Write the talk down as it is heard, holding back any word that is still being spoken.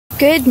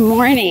Good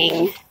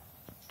morning.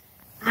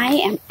 I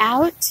am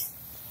out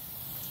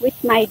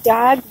with my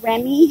dog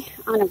Remy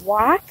on a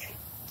walk,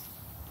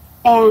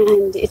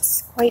 and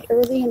it's quite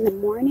early in the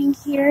morning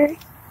here,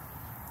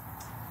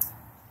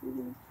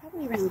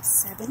 probably around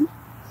 7,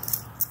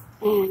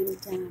 and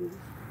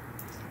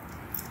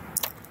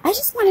I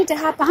just wanted to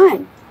hop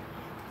on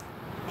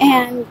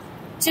and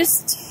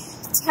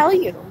just tell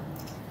you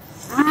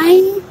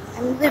I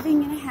am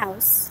living in a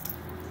house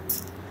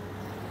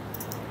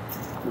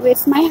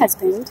with my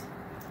husband,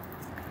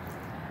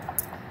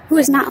 who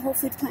is not whole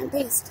food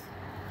plant-based.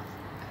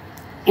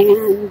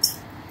 And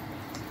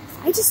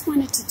I just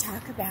wanted to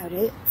talk about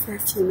it for a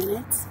few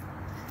minutes.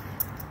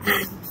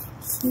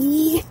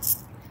 He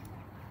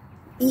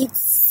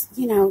eats,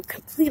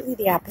 completely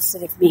the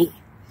opposite of me.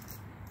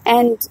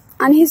 And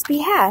on his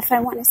behalf, I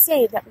want to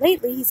say that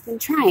lately he's been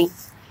trying.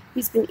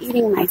 He's been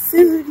eating my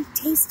food,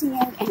 tasting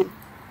it,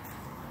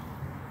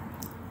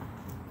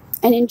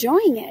 and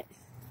enjoying it.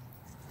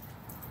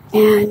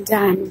 And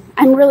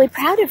I'm really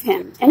proud of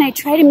him, and I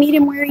try to meet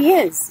him where he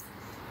is.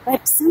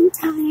 But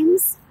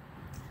sometimes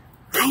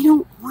I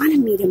don't want to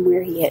meet him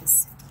where he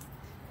is.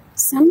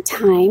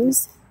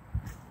 Sometimes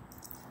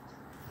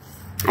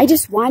I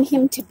just want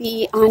him to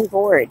be on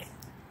board.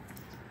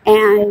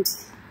 And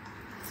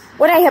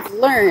what I have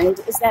learned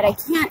is that I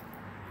can't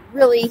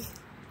really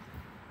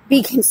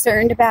be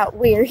concerned about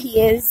where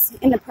he is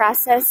in the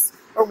process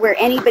or where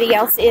anybody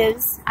else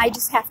is. I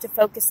just have to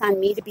focus on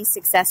me to be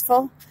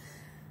successful.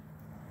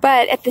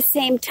 But at the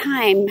same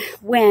time,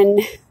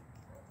 when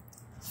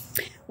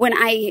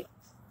I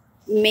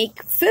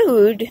make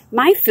food,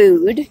 my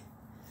food,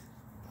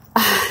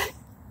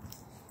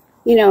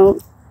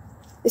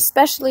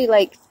 especially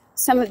like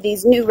some of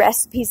these new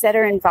recipes that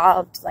are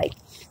involved, like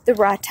the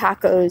raw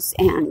tacos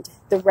and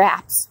the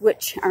wraps,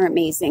 which are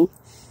amazing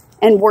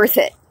and worth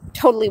it,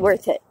 totally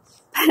worth it.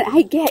 But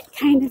I get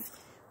kind of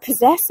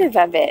possessive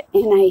of it,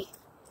 and I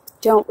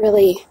don't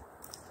really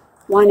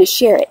want to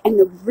share it. And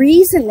the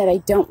reason that I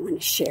don't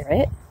want to share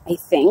it, I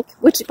think,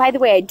 which by the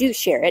way, I do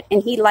share it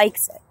and he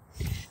likes it,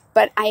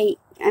 but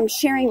I'm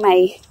sharing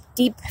my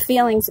deep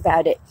feelings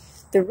about it.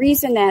 The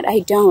reason that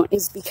I don't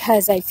is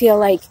because I feel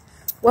like,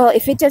 well,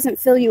 if it doesn't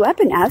fill you up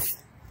enough,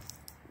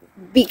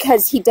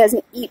 because he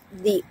doesn't eat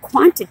the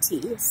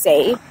quantity,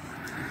 say,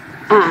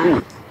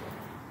 then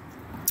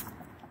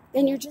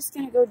you're just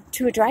going to go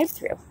to a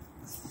drive-thru.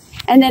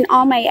 And then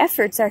all my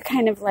efforts are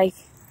kind of like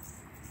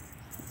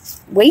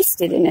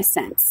wasted in a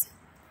sense.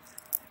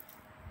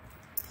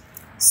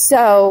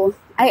 So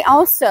I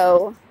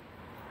also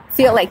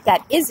feel like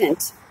that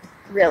isn't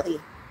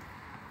really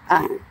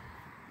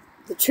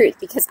the truth,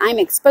 because I'm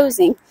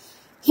exposing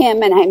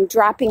him and I'm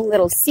dropping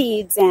little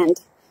seeds,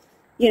 and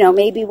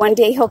maybe one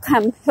day he'll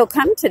come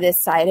to this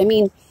side. I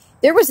mean,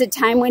 there was a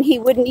time when he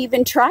wouldn't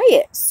even try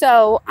it,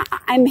 so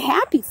I'm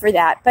happy for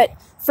that. But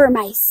for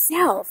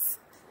myself,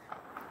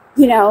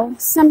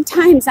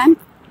 sometimes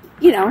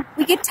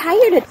we get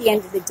tired at the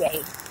end of the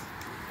day.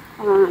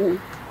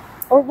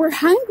 Or we're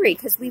hungry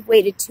because we've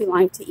waited too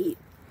long to eat.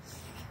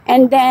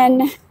 And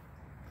then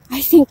I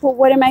think, well,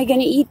 what am I going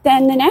to eat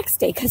then the next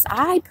day? Because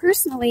I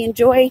personally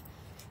enjoy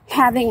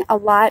having a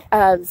lot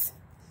of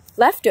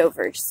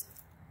leftovers.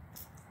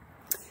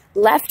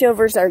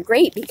 Leftovers are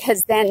great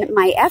because then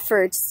my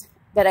efforts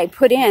that I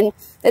put in,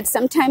 that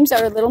sometimes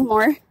are a little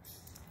more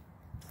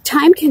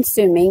time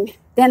consuming,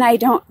 then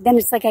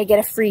it's like I get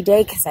a free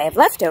day because I have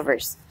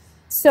leftovers.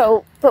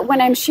 So, but when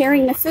I'm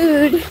sharing the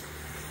food,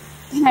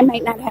 then I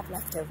might not have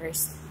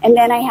leftovers. And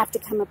then I have to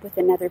come up with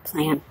another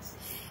plan.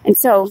 And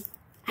so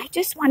I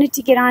just wanted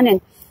to get on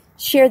and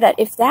share that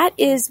if that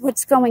is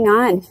what's going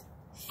on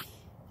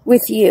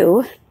with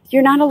you,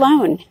 you're not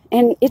alone.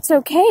 And it's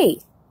okay.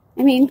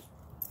 I mean,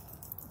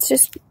 it's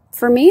just,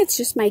 for me, it's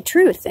just my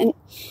truth. And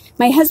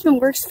my husband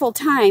works full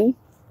time,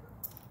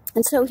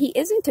 and so he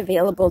isn't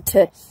available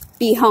to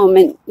be home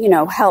and,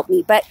 help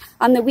me. But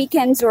on the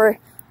weekends or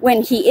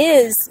when he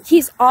is,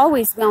 he's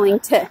always willing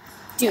to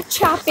do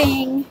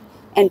chopping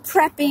and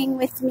prepping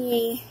with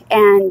me.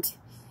 And,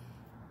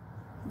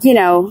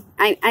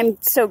 I'm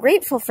so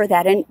grateful for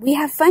that. And we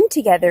have fun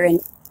together.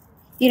 And,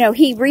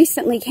 he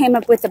recently came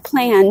up with a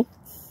plan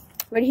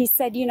where he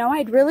said,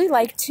 I'd really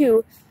like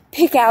to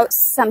pick out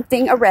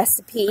a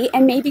recipe,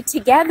 and maybe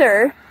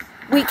together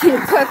we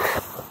can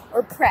cook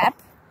or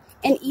prep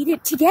and eat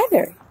it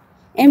together.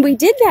 And we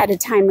did that a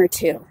time or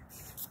two.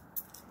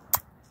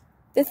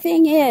 The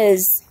thing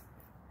is,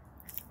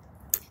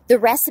 the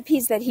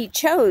recipes that he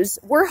chose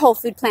were whole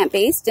food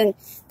plant-based, and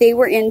they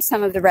were in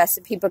some of the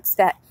recipe books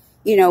that,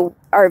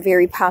 are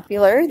very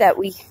popular, that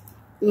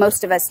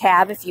most of us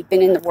have if you've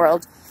been in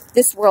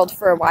this world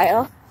for a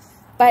while.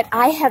 But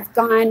I have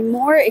gone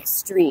more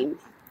extreme.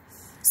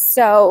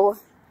 So,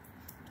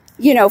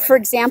 for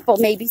example,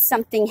 maybe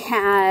something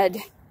had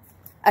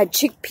a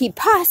chickpea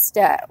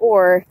pasta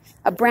or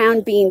a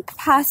brown bean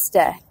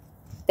pasta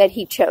that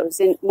he chose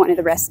in one of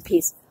the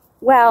recipes.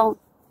 Well,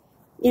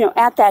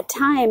 at that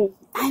time,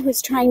 I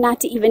was trying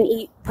not to even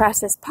eat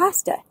processed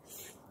pasta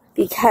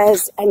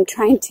because I'm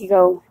trying to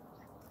go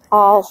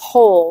all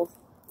whole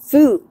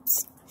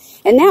foods.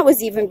 And that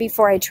was even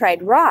before I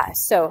tried raw.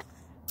 So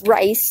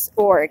rice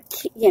or,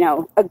 you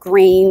know, a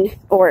grain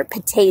or a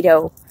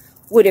potato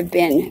would have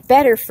been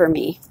better for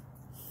me.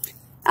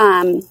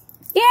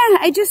 Yeah,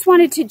 I just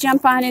wanted to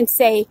jump on and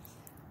say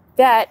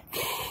that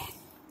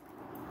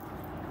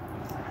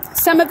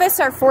some of us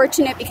are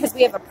fortunate because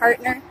we have a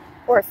partner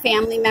or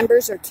family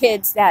members or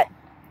kids that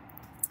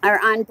are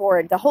on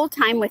board the whole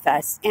time with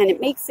us, and it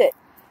makes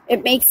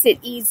it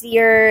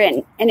easier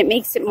and it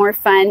makes it more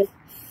fun.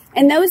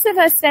 And those of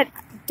us that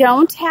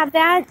don't have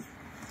that,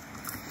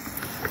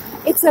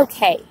 it's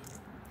okay.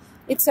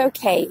 It's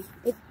okay.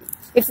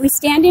 If we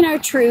stand in our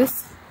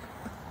truth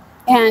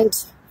and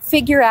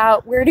figure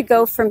out where to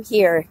go from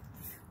here,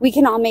 we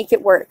can all make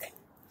it work.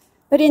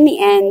 But in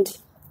the end,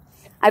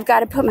 I've got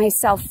to put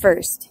myself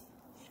first.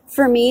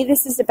 For me,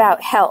 this is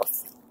about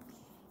health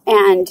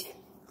and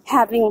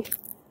having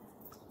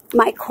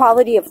my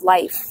quality of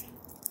life,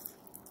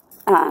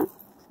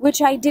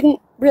 which I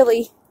didn't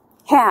really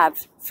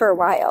have for a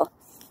while.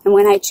 And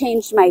when I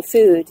changed my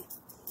food,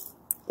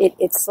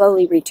 it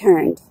slowly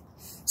returned.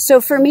 So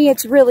for me,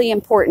 it's really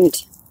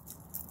important.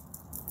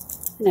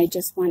 And I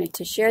just wanted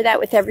to share that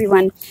with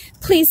everyone.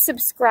 Please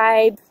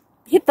subscribe,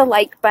 hit the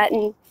like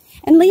button,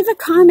 and leave a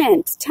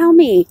comment. Tell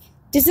me,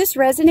 does this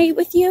resonate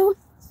with you?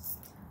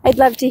 I'd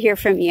love to hear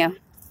from you.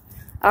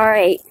 All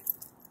right.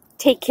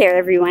 Take care,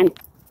 everyone.